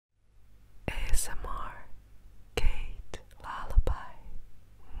ASMR Kate Lullaby.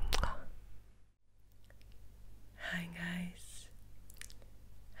 Hi guys,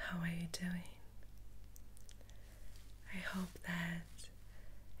 how are you doing? I hope that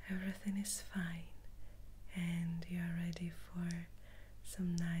everything is fine and you are ready for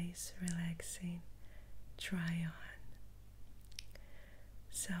some nice relaxing try on.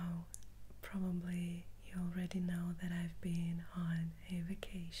 So probably you already know that I've been on a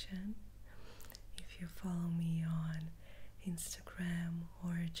vacation. If you follow me on Instagram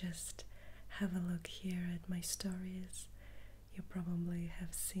or just have a look here at my stories, you probably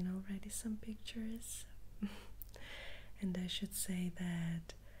have seen already some pictures. And I should say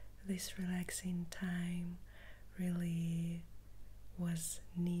that this relaxing time really was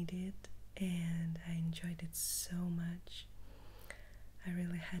needed and I enjoyed it so much. I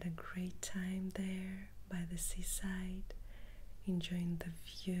really had a great time there by the seaside, enjoying the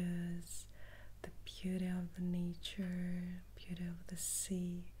views, the beauty of the nature, beauty of the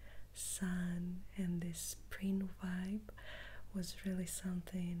sea, sun, and this spring vibe was really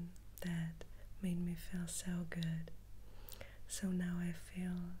something that made me feel so good. So now I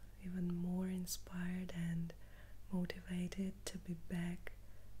feel even more inspired and motivated to be back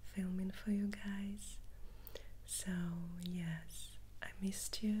filming for you guys. So yes, I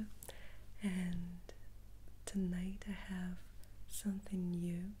missed you, and tonight I have something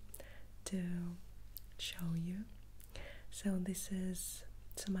new to show you. So this is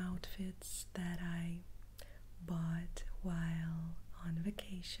some outfits that I bought while on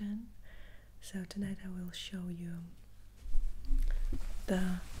vacation. So tonight I will show you the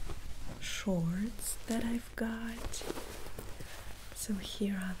shorts that I've got. So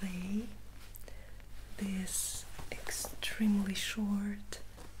here are they. These extremely short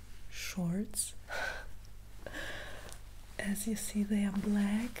shorts. As you see, they are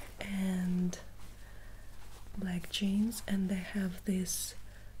black and black jeans, and they have these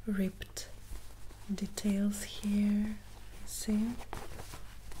ripped details here. See?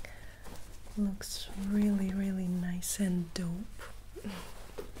 Looks really nice and dope.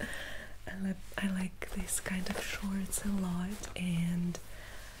 I like this kind of shorts a lot, and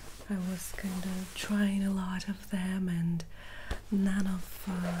I was kind of trying a lot of them, and none of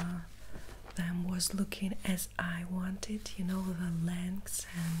them was looking as I wanted, you know, the lengths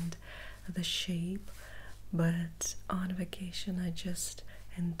and the shape. But on vacation I just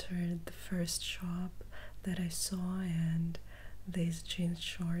entered the first shop that I saw, and these jeans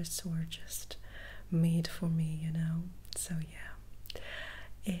shorts were just made for me, you know. So yeah,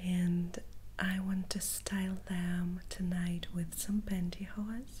 and I want to style them tonight with some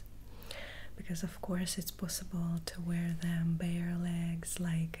pantyhose, because of course it's possible to wear them bare legs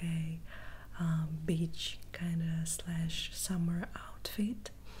like a beach kind of slash summer outfit,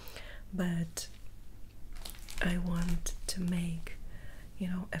 but I want to make, you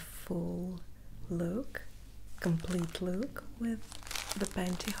know, a full look, complete look with the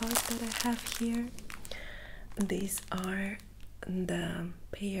pantyhose that I have here. These are the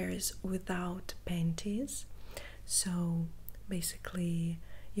pairs without panties, so basically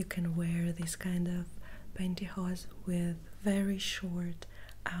you can wear this kind of pantyhose with very short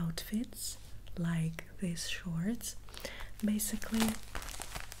outfits like these shorts. Basically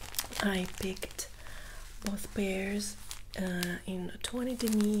I picked both pairs in 20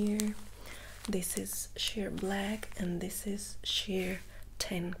 denier. This is sheer black and this is sheer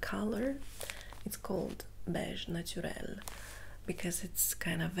tan color. It's called beige naturel because it's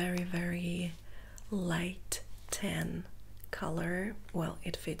kind of very light tan color. Well,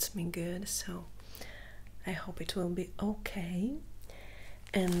 it fits me good, so I hope it will be okay.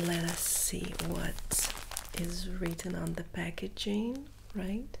 And let us see what is written on the packaging,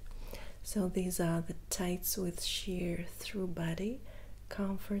 right? So these are the tights with sheer through body,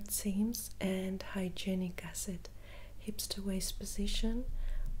 comfort seams, and hygienic acid, hips to waist position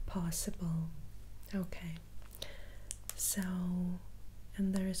possible. Okay, so,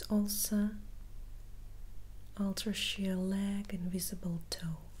 and there is also ultra sheer leg and visible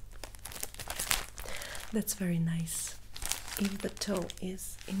toe. That's very nice. If the toe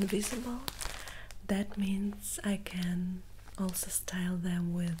is invisible, that means I can also style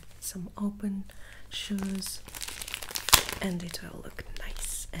them with some open shoes and it will look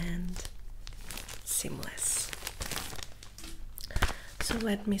nice and seamless. So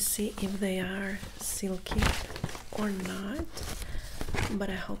let me see if they are silky or not, but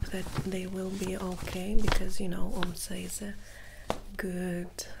I hope that they will be okay, because you know OMSA is a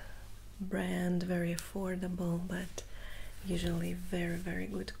good brand, very affordable, but usually very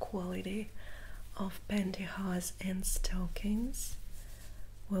good quality of pantyhose and stockings.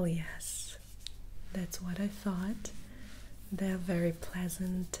 Well, yes, That's what I thought. They're very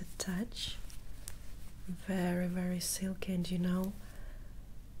pleasant to touch, very, very silky, and you know,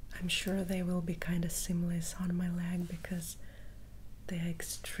 I'm sure they will be kind of seamless on my leg because they're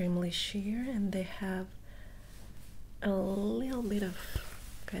extremely sheer and they have a little bit of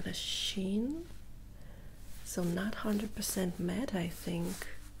kind of sheen, so not 100% matte, I think,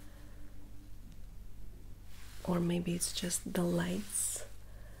 or maybe it's just the lights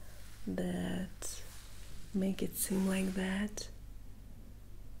that make it seem like that.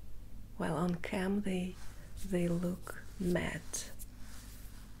 While on cam they look matte.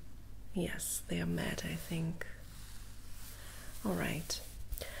 Yes, they are matte, I think. All right,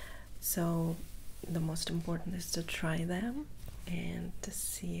 so the most important is to try them and to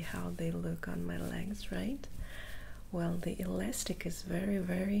see how they look on my legs, right? Well, the elastic is very,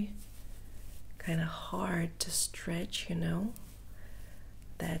 very kind of hard to stretch, you know.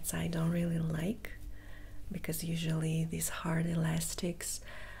 That's I don't really like, because usually these hard elastics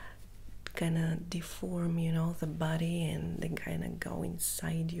kind of deform, you know, the body, and they kind of go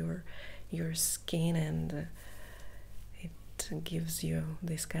inside your skin, and it gives you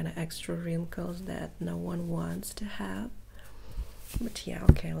these kind of extra wrinkles that no one wants to have. But yeah,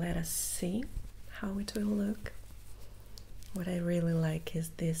 okay, let us see how it will look. What I really like is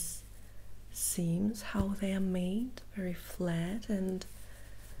this seams, how they are made, very flat, and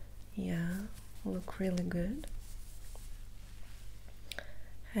yeah, look really good.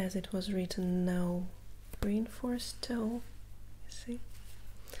 As it was written, no reinforced toe, you see.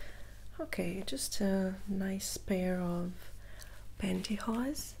 Okay, just a nice pair of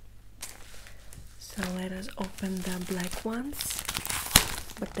pantyhose. So let us open the black ones,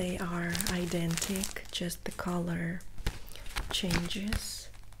 but they are identical, just the color changes.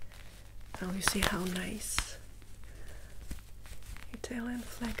 Now you see how nice Italian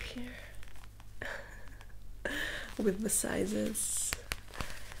flag here with the sizes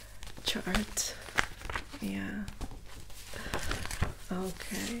chart. Yeah.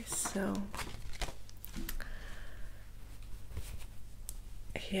 Okay, so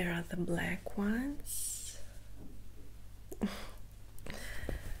here are the black ones.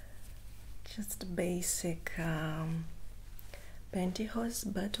 Just basic pantyhose,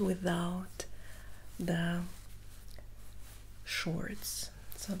 but without the shorts.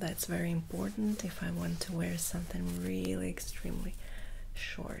 So that's very important if I want to wear something really extremely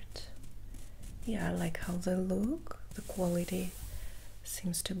short. Yeah, I like how they look. The quality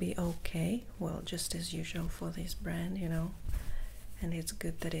seems to be okay. Well, just as usual for this brand, you know. And it's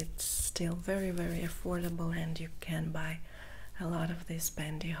good that it's still very, very affordable, and you can buy a lot of these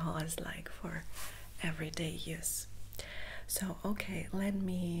pantyhose like for everyday use. So okay, let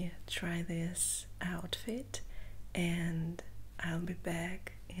me try this outfit and I'll be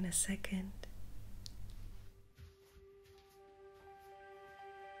back in a second.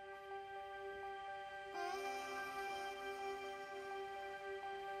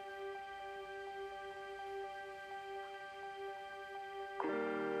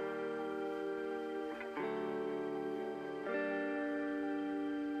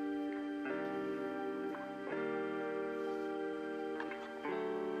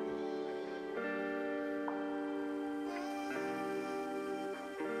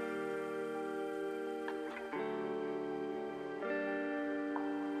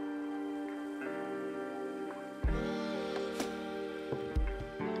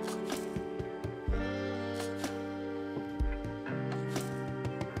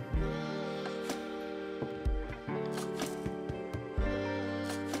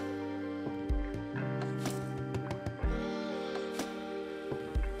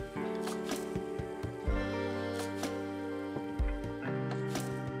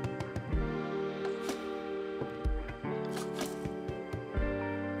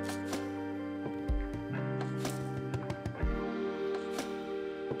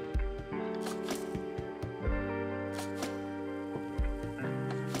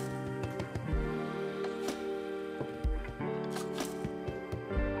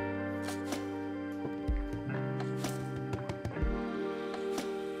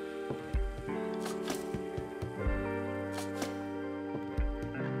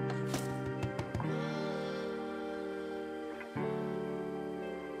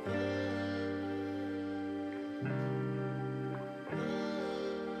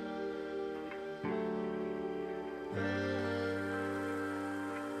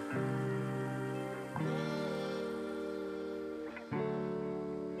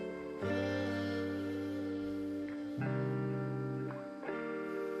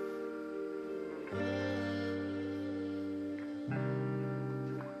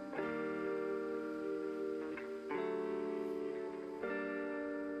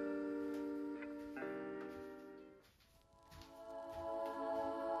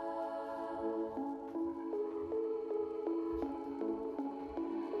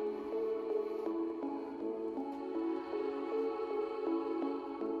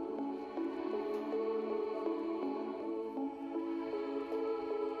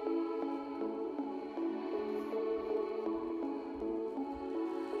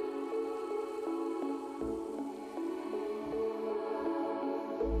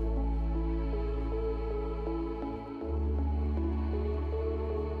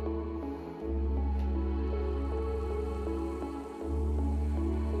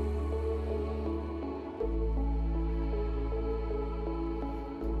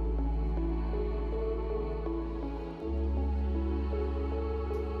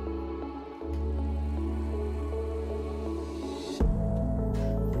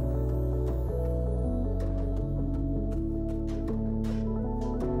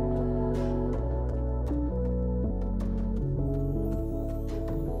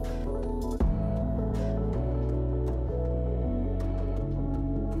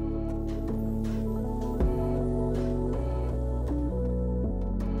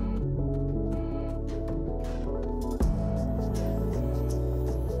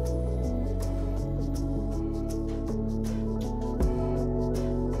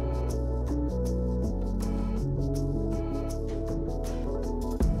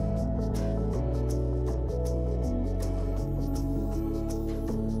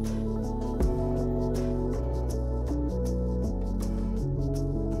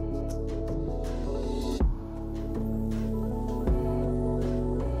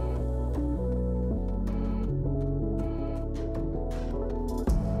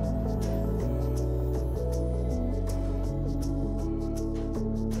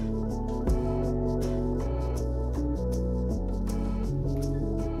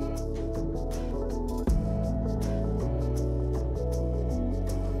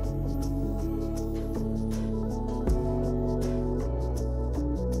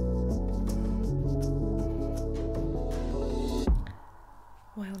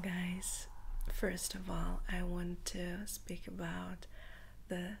 first of all, I want to speak about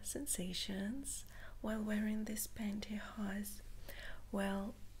the sensations while wearing this pantyhose.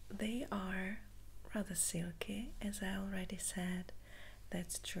 Well, they are rather silky, as I already said.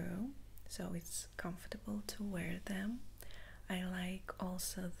 That's true, so it's comfortable to wear them. I like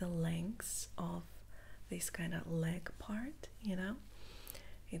also the lengths of this kind of leg part, you know.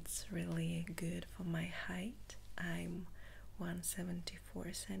 It's really good for my height. I'm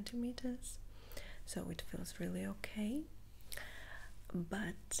 174 centimeters, so it feels really okay.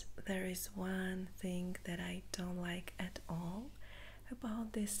 But there is one thing that I don't like at all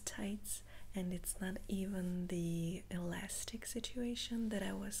about these tights, and it's not even the elastic situation that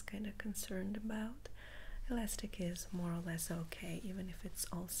I was kind of concerned about. Elastic is more or less okay, even if it's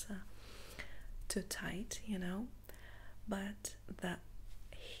also too tight, you know. But the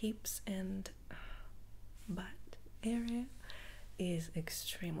hips and butt area is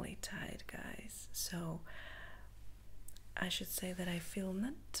extremely tight, guys. So I should say that I feel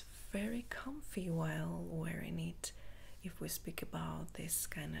not very comfy while wearing it, if we speak about this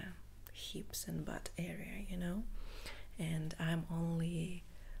kind of hips and butt area, you know. And I'm only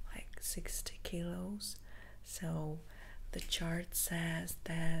like 60 kilos, so the chart says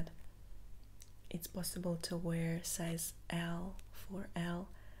that it's possible to wear size L for L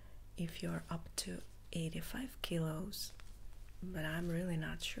if you're up to 85 kilos, but I'm really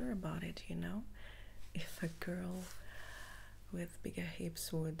not sure about it, you know, if a girl with bigger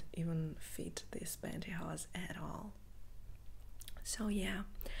hips would even fit this pantyhose at all. So yeah,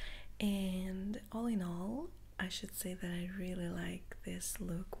 and all in all, I should say that I really like this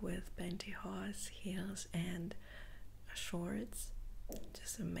look with pantyhose, heels and shorts.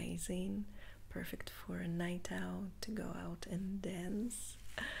 Just amazing, perfect for a night out, to go out and dance.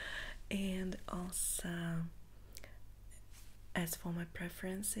 And also, as for my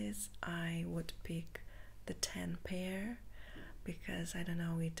preferences, I would pick the 10 pair because I don't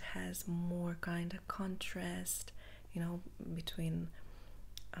know, it has more kind of contrast, you know, between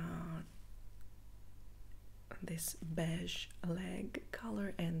this beige leg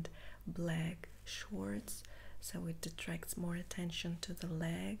color and black shorts, so it attracts more attention to the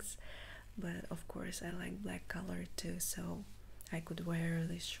legs. But of course I like black color too, so I could wear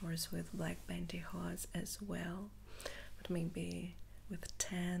these shorts with black pantyhose as well. But maybe with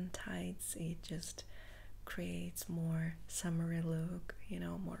tan tights it just creates more summery look, you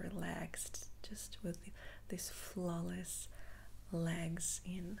know, more relaxed, just with these flawless legs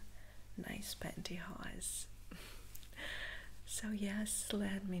in nice pantyhose. So yes,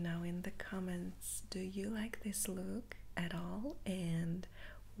 let me know in the comments, do you like this look at all, and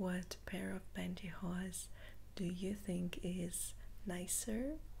what pair of pantyhose do you think is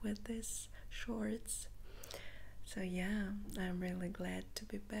nicer with these shorts? So yeah, I'm really glad to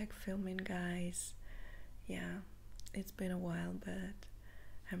be back filming, guys. Yeah, it's been a while, but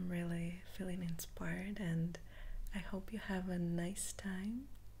I'm really feeling inspired, and I hope you have a nice time.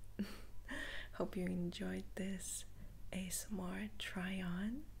 Hope you enjoyed this ASMR try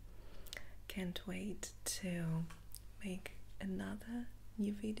on. Can't wait to make another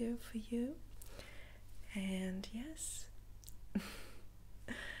new video for you. And yes,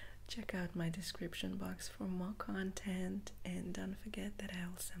 check out my description box for more content, and don't forget that I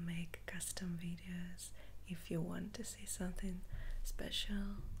also make custom videos if you want to see something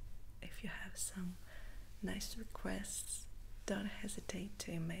special. If you have some nice requests, don't hesitate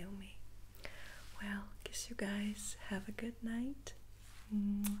to email me. Well, kiss you guys, have a good night.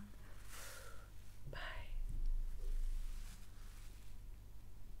 Mwah.